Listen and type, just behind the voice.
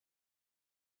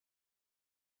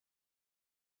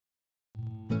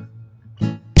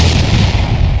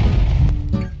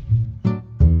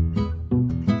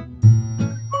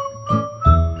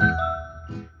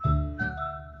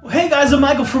guys, I'm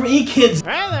Michael from eKids.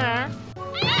 Hey there.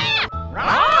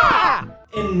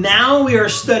 And now we are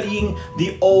studying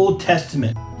the Old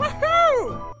Testament.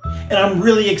 Woohoo! And I'm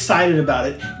really excited about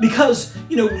it because,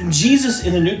 you know, Jesus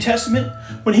in the New Testament,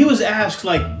 when he was asked,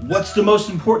 like, what's the most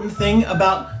important thing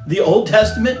about the Old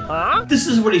Testament? This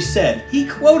is what he said. He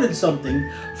quoted something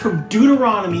from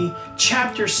Deuteronomy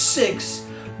chapter 6,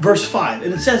 verse 5.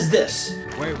 And it says this.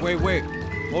 Wait.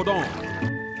 Hold on.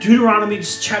 Deuteronomy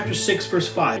chapter 6, verse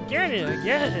 5. I get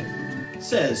it. It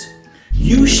says,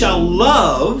 "You shall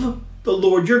love the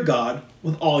Lord your God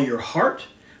with all your heart,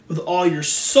 with all your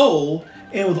soul,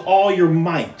 and with all your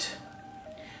might."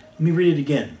 Let me read it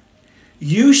again.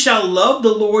 "You shall love the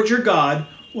Lord your God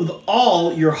with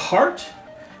all your heart,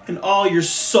 and all your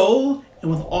soul,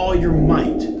 and with all your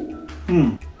might."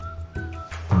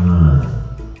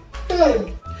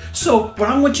 So what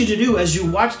I want you to do as you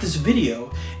watch this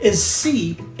video is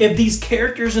see if these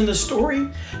characters in the story,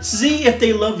 see if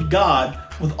they loved God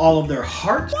with all of their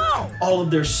heart, all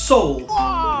of their soul,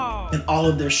 and all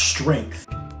of their strength.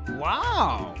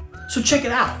 Wow. So check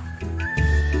it out.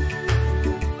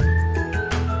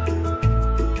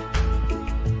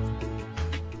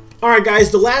 Alright guys,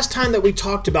 the last time that we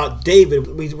talked about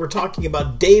David, we were talking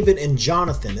about David and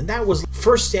Jonathan, and that was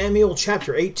 1 Samuel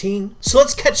chapter 18. So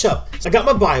let's catch up. I got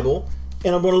my Bible,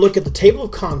 and I'm going to look at the table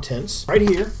of contents right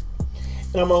here,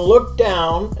 and I'm going to look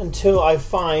down until I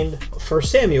find 1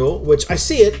 Samuel, which I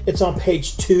see it, it's on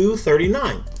page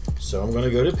 239. So I'm going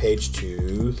to go to page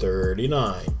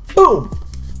 239. Boom!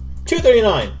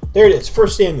 239. There it is, 1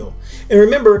 Samuel. And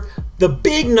remember, the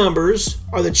big numbers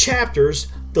are the chapters,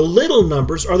 the little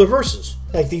numbers are the verses.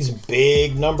 Like these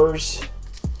big numbers.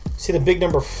 See the big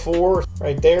number 4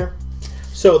 right there?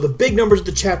 So the big numbers are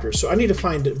the chapters. So I need to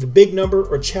find the big number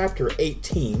or chapter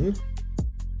 18.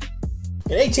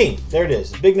 And 18, there it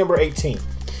is, the big number 18.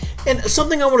 And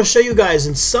something I want to show you guys,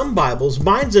 in some Bibles,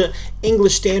 mine's an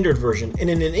English Standard Version, and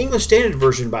in an English Standard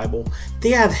Version Bible,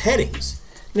 they have headings.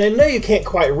 Now I know you can't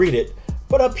quite read it,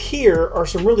 but up here are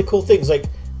some really cool things. Like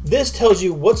this tells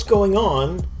you what's going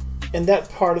on in that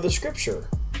part of the scripture.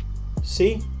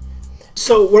 See?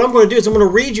 So what I'm going to do is I'm going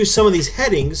to read you some of these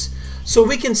headings so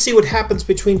we can see what happens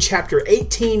between chapter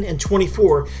 18 and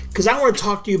 24, because I want to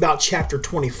talk to you about chapter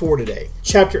 24 today.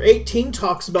 Chapter 18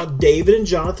 talks about David and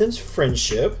Jonathan's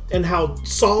friendship and how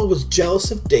Saul was jealous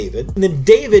of David. And then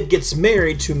David gets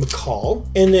married to Michal,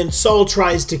 and then Saul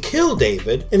tries to kill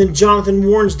David, and then Jonathan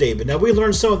warns David. Now we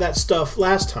learned some of that stuff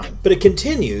last time, but it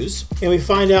continues, and we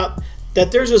find out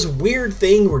that there's this weird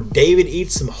thing where David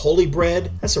eats some holy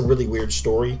bread. That's a really weird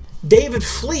story. David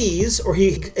flees, or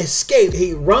he escapes,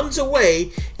 he runs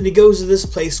away, and he goes to this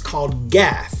place called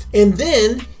Gath. And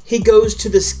then he goes to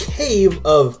this cave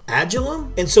of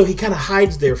Adullam, and so he kind of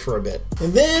hides there for a bit.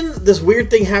 And then this weird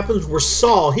thing happens where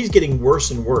Saul, he's getting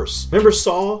worse and worse. Remember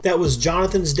Saul? That was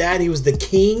Jonathan's dad. He was the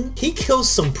king. He kills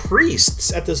some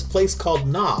priests at this place called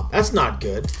Nob. That's not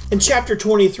good. In chapter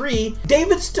 23,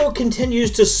 David still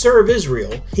continues to serve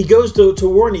Israel. He goes to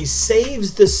war and he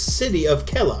saves the city of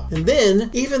Keilah. And then,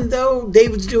 even though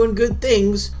David's doing good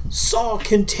things, Saul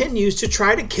continues to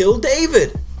try to kill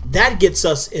David. That gets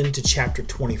us into chapter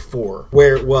 24,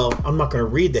 where, well, I'm not going to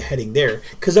read the heading there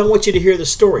because I want you to hear the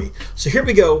story. So here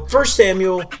we go. 1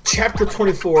 Samuel chapter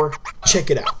 24. Check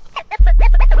it out.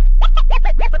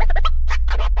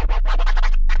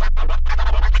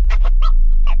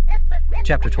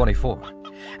 Chapter 24.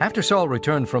 After Saul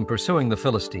returned from pursuing the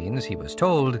Philistines, he was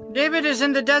told, David is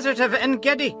in the desert of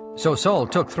En-Gedi. So Saul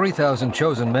took 3,000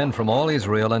 chosen men from all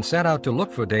Israel and set out to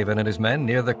look for David and his men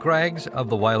near the crags of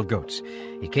the wild goats.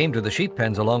 He came to the sheep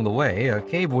pens along the way. A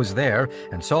cave was there,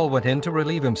 and Saul went in to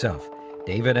relieve himself.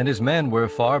 David and his men were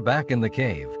far back in the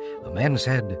cave. The men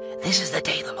said, This is the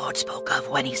day the Lord spoke of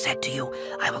when he said to you,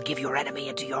 I will give your enemy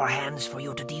into your hands for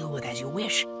you to deal with as you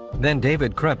wish. Then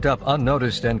David crept up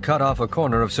unnoticed and cut off a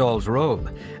corner of Saul's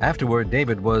robe. Afterward,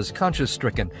 David was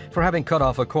conscience-stricken for having cut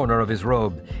off a corner of his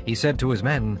robe. He said to his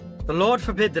men, The Lord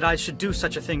forbid that I should do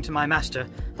such a thing to my master,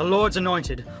 the Lord's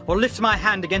anointed, or lift my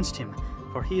hand against him,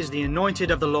 for he is the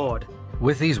anointed of the Lord.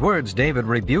 With these words, David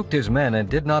rebuked his men and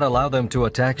did not allow them to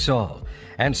attack Saul.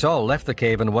 And Saul left the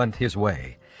cave and went his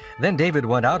way. Then David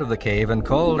went out of the cave and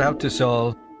called out to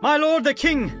Saul, My lord the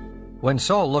king! When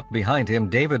Saul looked behind him,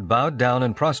 David bowed down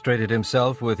and prostrated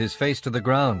himself with his face to the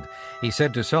ground. He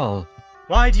said to Saul,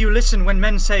 Why do you listen when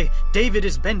men say, David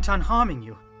is bent on harming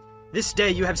you? This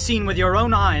day you have seen with your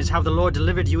own eyes how the Lord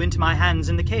delivered you into my hands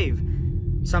in the cave.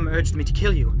 Some urged me to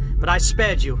kill you, but I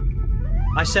spared you.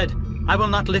 I said, I will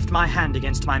not lift my hand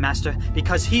against my master,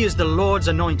 because he is the Lord's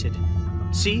anointed.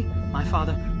 See, my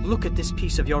father, look at this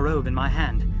piece of your robe in my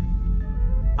hand.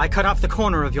 I cut off the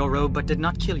corner of your robe but did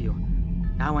not kill you.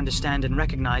 Now understand and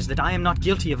recognize that I am not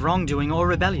guilty of wrongdoing or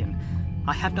rebellion.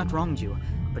 I have not wronged you,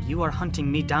 but you are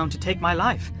hunting me down to take my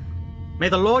life. May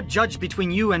the Lord judge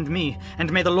between you and me,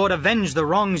 and may the Lord avenge the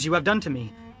wrongs you have done to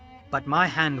me. But my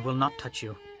hand will not touch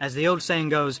you. As the old saying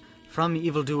goes, from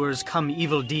evildoers come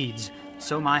evil deeds,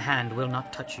 so my hand will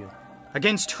not touch you.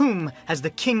 Against whom has the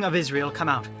King of Israel come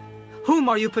out? Whom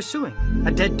are you pursuing?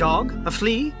 A dead dog? A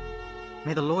flea?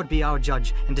 May the Lord be our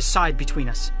judge and decide between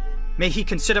us. May he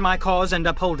consider my cause and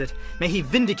uphold it. May he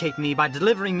vindicate me by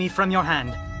delivering me from your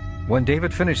hand. When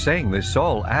David finished saying this,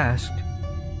 Saul asked,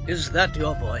 Is that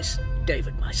your voice,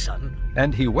 David, my son?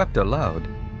 and he wept aloud.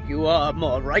 You are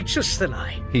more righteous than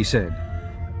I. He said,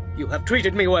 You have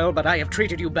treated me well, but I have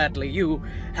treated you badly. You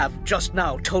have just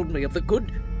now told me of the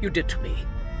good you did to me.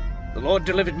 The Lord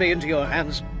delivered me into your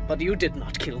hands, but you did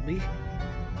not kill me.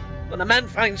 When a man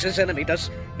finds his enemy, does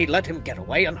he let him get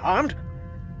away unharmed?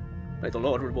 May the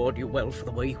Lord reward you well for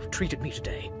the way you've treated me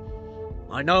today.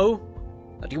 I know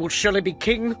that you will surely be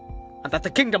king, and that the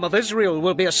kingdom of Israel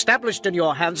will be established in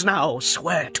your hands. Now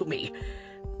swear to me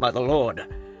by the Lord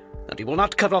that you will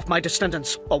not cut off my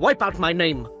descendants or wipe out my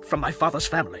name from my father's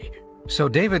family. So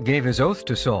David gave his oath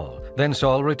to Saul. Then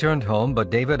Saul returned home, but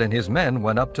David and his men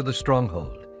went up to the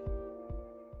stronghold.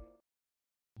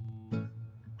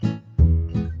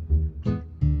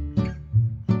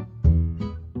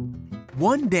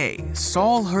 One day,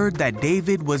 Saul heard that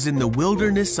David was in the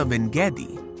wilderness of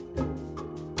En-gedi.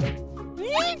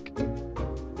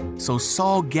 So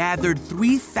Saul gathered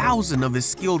 3,000 of his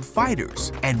skilled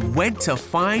fighters and went to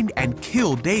find and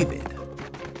kill David.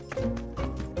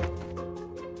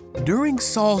 During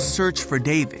Saul's search for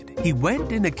David, he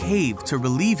went in a cave to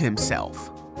relieve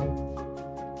himself.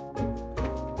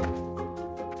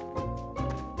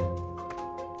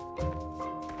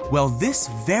 Well, this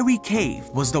very cave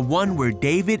was the one where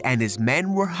David and his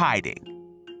men were hiding.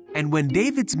 And when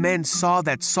David's men saw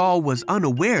that Saul was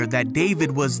unaware that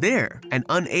David was there and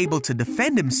unable to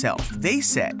defend himself, they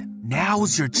said,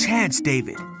 Now's your chance,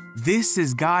 David. This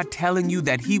is God telling you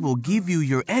that he will give you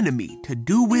your enemy to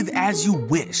do with as you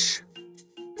wish.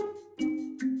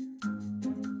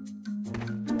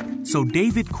 So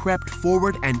David crept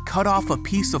forward and cut off a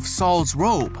piece of Saul's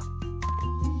robe.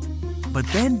 But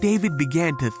then David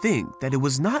began to think that it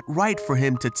was not right for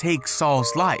him to take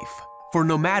Saul's life. For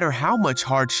no matter how much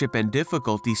hardship and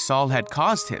difficulty Saul had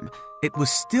caused him, it was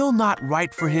still not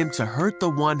right for him to hurt the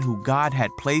one who God had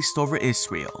placed over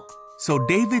Israel. So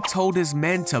David told his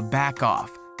men to back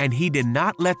off, and he did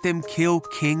not let them kill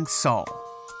King Saul.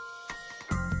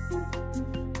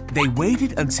 They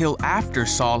waited until after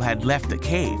Saul had left the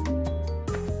cave.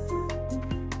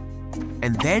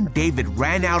 And then David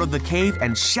ran out of the cave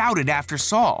and shouted after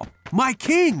Saul, My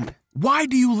king! Why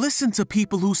do you listen to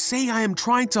people who say I am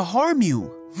trying to harm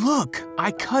you? Look,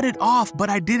 I cut it off, but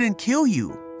I didn't kill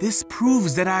you. This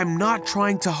proves that I am not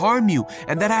trying to harm you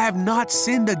and that I have not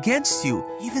sinned against you,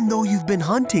 even though you've been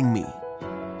hunting me.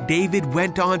 David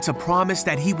went on to promise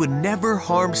that he would never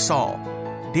harm Saul.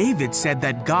 David said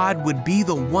that God would be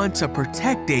the one to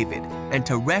protect David and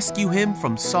to rescue him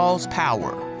from Saul's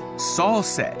power. Saul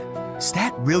said, Is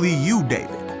that really you,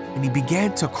 David? And he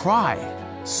began to cry.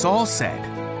 Saul said,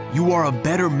 You are a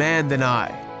better man than I.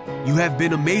 You have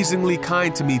been amazingly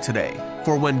kind to me today,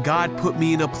 for when God put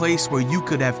me in a place where you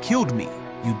could have killed me,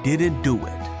 you didn't do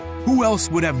it. Who else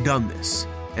would have done this?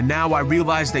 And now I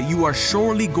realize that you are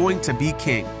surely going to be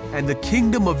king, and the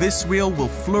kingdom of Israel will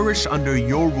flourish under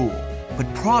your rule.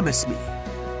 But promise me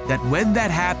that when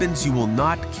that happens, you will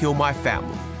not kill my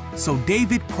family. So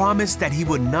David promised that he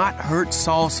would not hurt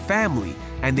Saul's family,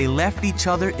 and they left each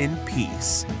other in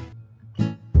peace.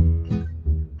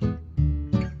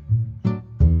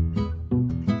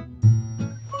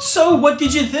 So, what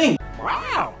did you think?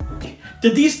 Wow.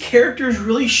 Did these characters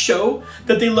really show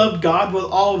that they loved God with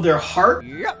all of their heart,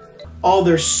 Yep. all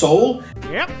their soul,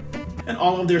 Yep. and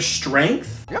all of their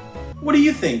strength? Yep. What do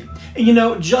you think? And you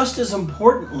know, just as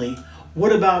importantly,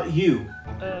 what about you?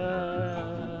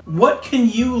 What can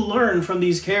you learn from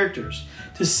these characters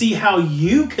to see how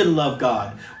you can love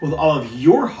God with all of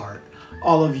your heart,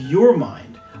 all of your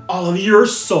mind, all of your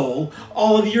soul,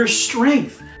 all of your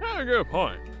strength? That's a good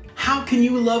point. How can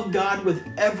you love God with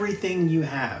everything you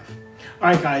have? All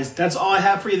right, guys, that's all I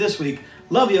have for you this week.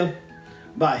 Love you.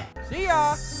 Bye. See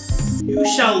ya. You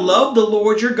shall love the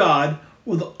Lord your God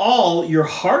with all your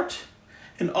heart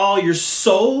and all your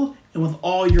soul and with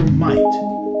all your might.